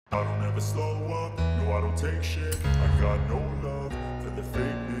I don't ever slow up, no I don't take shit. I got no love for the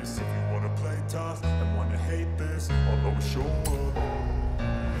fakeness. If you wanna play tough and wanna hate this, I'll always show up.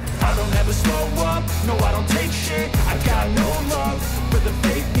 I don't ever slow up, no I don't take shit. I got no love for the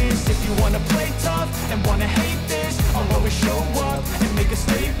fakeness. If you wanna play tough and wanna hate this, I'll always show up and make a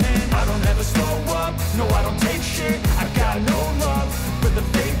statement. I don't ever slow up, no I don't take shit. I got no love for the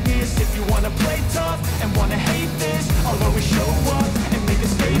fakeness. If you wanna play tough and wanna hate this, I'll always show up and make a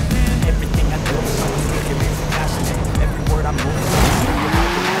statement. Everything I do is so serious and passionate. Every word I move is so serious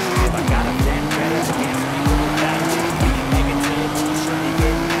like an adjective. I got a fan credit against people with value. Being negative, you should be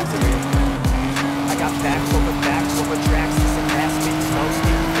getting after it. I got facts over tracks. Listen fast, spit slow,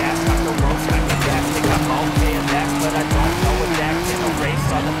 speak fast. Got the ropes, got the gas. Think I'm okay at that, but I don't know what that can erase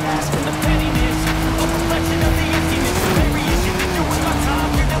all the past and the pettiness. A reflection of the emptiness. Hilarious, you've been doing my time.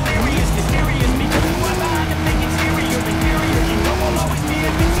 You're delirious, mysterious. Because you are behind and make interior, inferior. You know I'll always be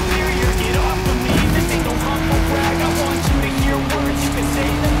a bit superior. Get off of me, this ain't no humble brag. I want you to hear words, you can say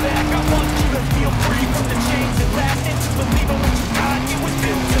them back. I want you to feel free from the chains that last. And to believe in what you got, it was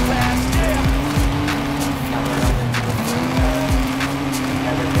built to last, yeah. Now that I've been through the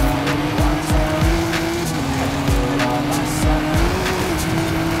never got anyone's help. I can do it all myself.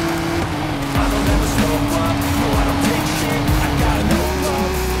 I don't ever slow up, no I don't take shit. I got no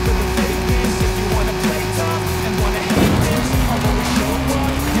love for the fakeness. If you wanna play tough and wanna hate this, I'll always show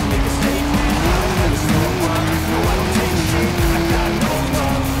up and make a statement. I don't ever slow up, no I don't take shit. I got no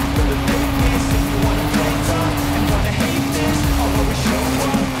love for the fakeness. If you wanna play tough and wanna hate this, I'll always show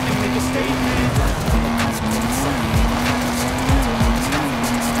up and make a statement.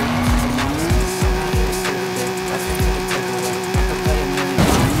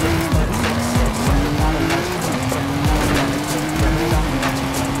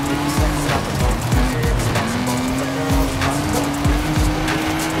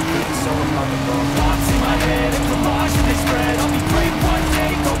 Thoughts in my head, a collage and they spread. I'll be great one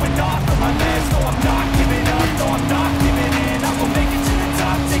day, going off of my meds. No, I'm not giving up, no, I'm not giving in. I will make it to the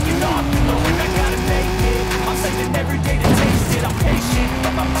top, taking off and knowing I gotta make it. I'm saving every day to taste it. I'm patient,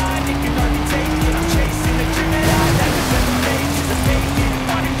 but my mind, it can hardly take it. I'm chasing a dream that I never been the pages of faking.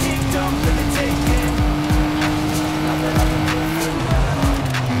 Want a kingdom for the taking. Now that I've been through the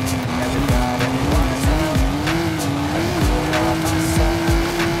never got anyone's help. I can do it all myself.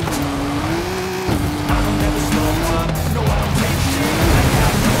 I don't ever slow up, no I don't take shit. I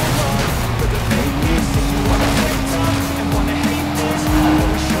got no love for the fakeness. If you wanna play tough and wanna hate this, I'll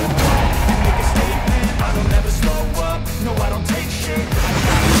always show up and make a statement. I don't ever slow up, no I don't take shit. I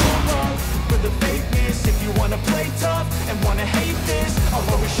got no love for the fakeness. If you wanna play tough and wanna hate this, I'll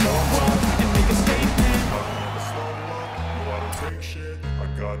always show up and make a statement. I don't ever slow up, no I don't take shit. I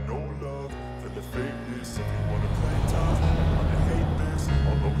got no love for the fakeness. If you wanna play tough and wanna hate this,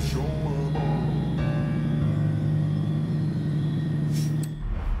 I'll always show up.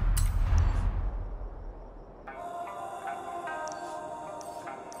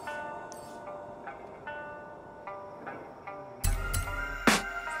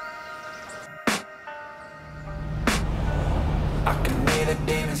 I can hear the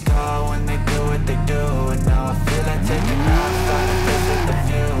demons call when they do what they do. And now I feel like taking off, flying a place with the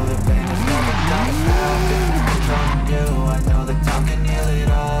view. The pain is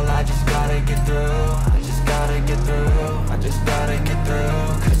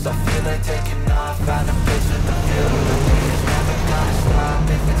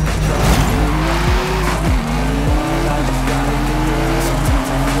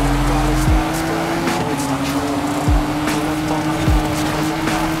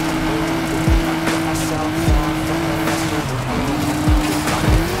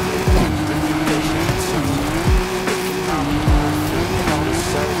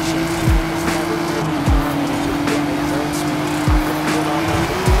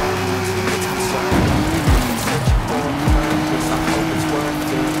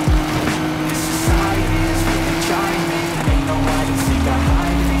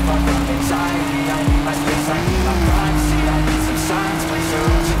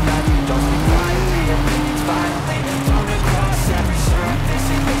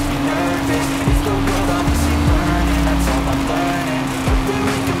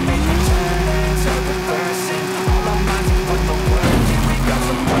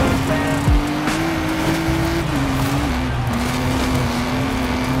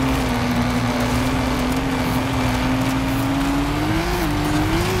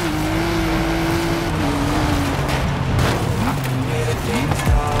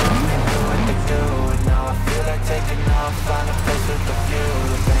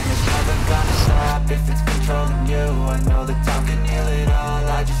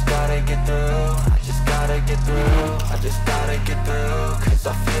just gotta get through, cause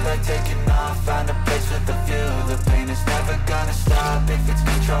I feel like taking off, find a place with a view. The pain is never gonna stop if it's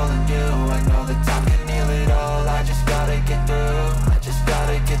controlling you. I know that time can heal it all, I just gotta get through, I just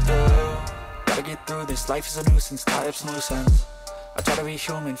gotta get through. Gotta get through this, life is a nuisance, tie up some loose ends. I try to be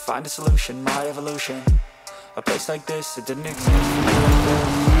human, find a solution, my evolution. A place like this, it didn't exist for me like this.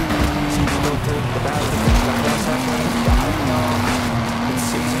 See me go through the battle, the things like us have lived, I know.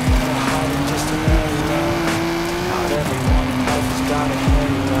 It's easy to hide in just a halo. Not everyone in life has got a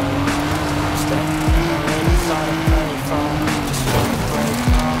halo. I'm standing in the rain inside a payphone, just waiting to break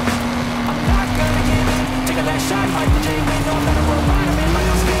home. I'm not gonna give in, take a last shot, like the J-Win. No matter what line I'm in, my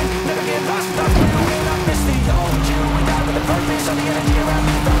own skin. Never get lost without clear win. I miss the old you, we died with a purpose. All the energy around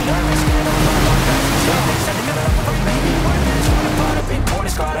me felt nervous, scared of the long best. Said together up before you made me worth this. When I brought up in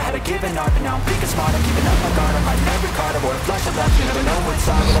corner squad, I had a given art, but now I'm thinking smart. I'm keeping up my guard, I'm writing every card. I wore a flush of left, you never know what's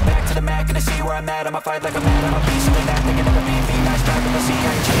on. With a back to the mat, gonna see where I'm at. I'ma fight like I'm mad, I'm a beast of that. They can never beat me, nice back, but they'll see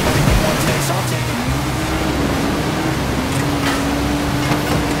I ain't changed. Everything won't stay salty.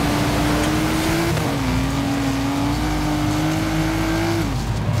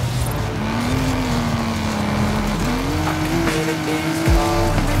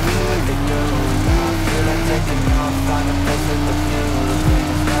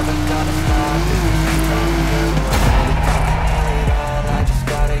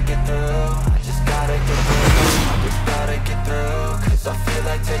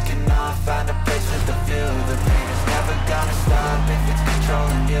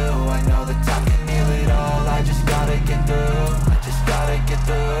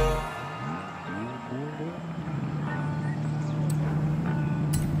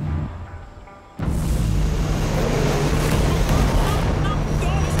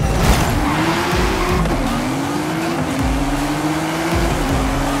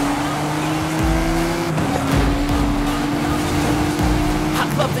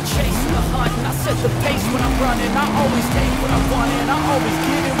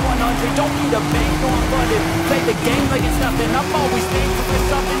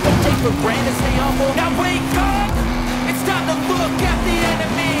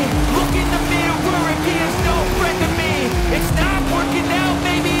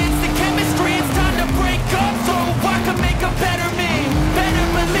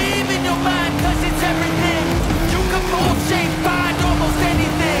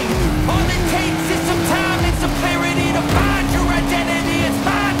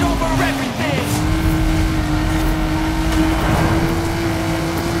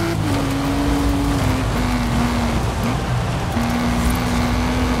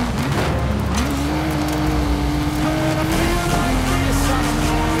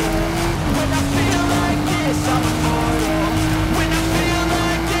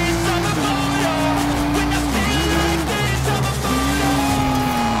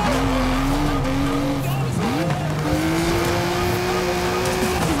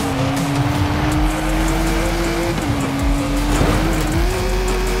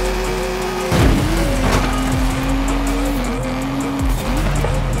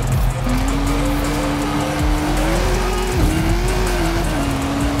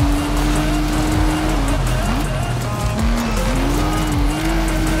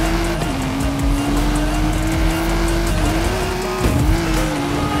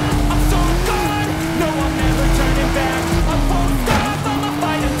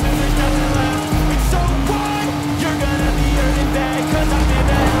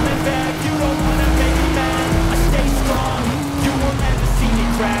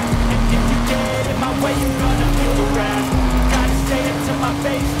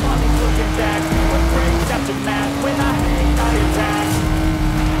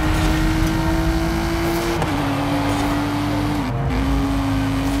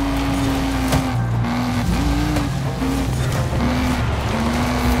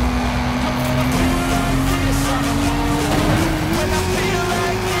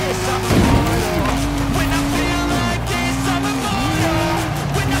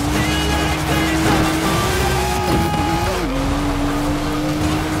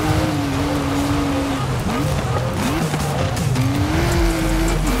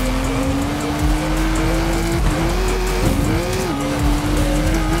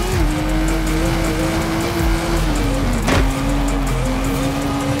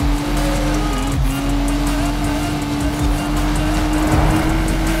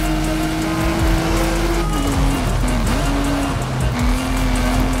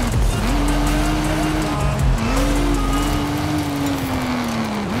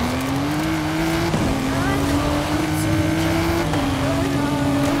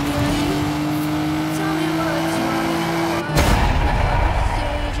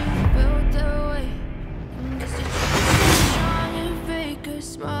 you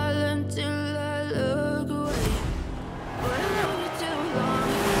smile until I look away. But I know you too long,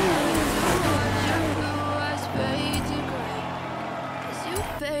 to watch your blue eyes fade to gray as you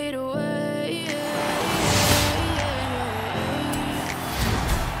fade away.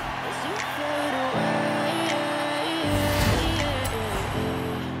 As you fade away.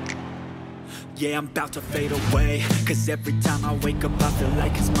 Yeah, I'm about to fade away, cause every time I wake up I feel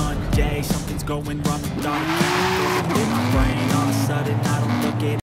like it's Monday. Something's going wrong with all the chemicals in my brain. All of a sudden I